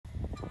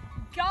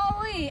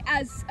Golly,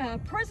 as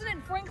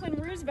President Franklin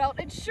Roosevelt,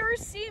 it sure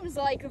seems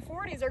like the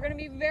 40s are going to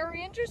be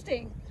very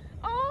interesting.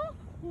 Oh,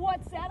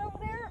 what's that over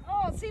there?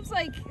 Oh, it seems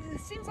like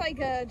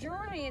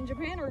Germany and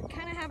Japan are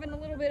kind of having a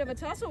little bit of a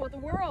tussle with the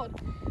world.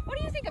 What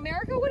do you think,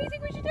 America? What do you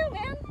think we should do,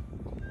 man?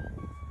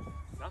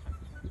 Nothing.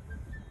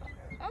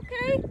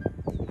 Okay.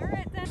 All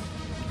right then.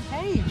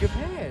 Hey,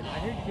 Japan! I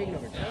heard you're taking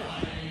over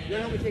China. You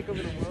wanna help me take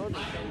over the world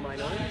and kill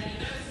minorities?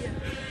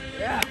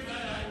 Yeah.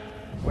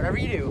 Whatever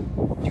you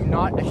do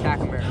not attack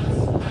America.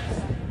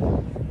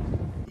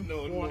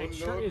 Well, it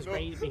sure is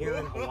great to be here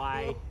in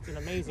Hawaii. It's an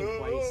amazing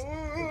place.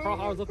 And Pearl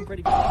Harbor's looking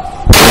pretty good.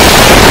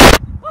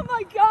 Oh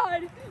my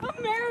God,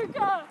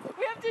 America!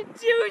 We have to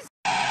do.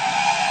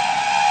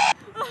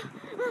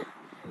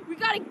 We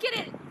gotta get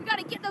it. We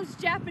gotta get those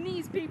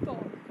Japanese people.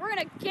 We're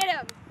gonna get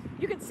them.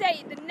 You could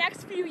say the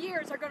next few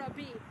years are gonna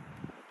be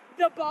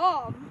the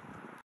bomb.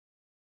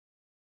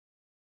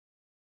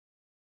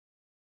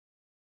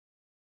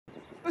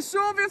 The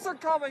Soviets are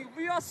coming!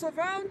 We are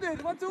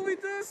surrounded! What do we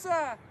do,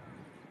 sir?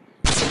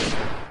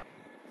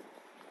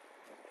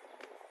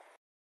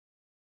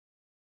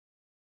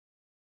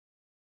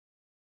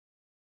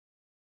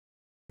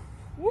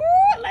 Woo!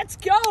 Let's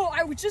go!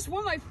 I just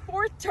won my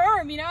 4th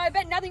term, you know, I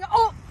bet nothing.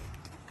 Oh!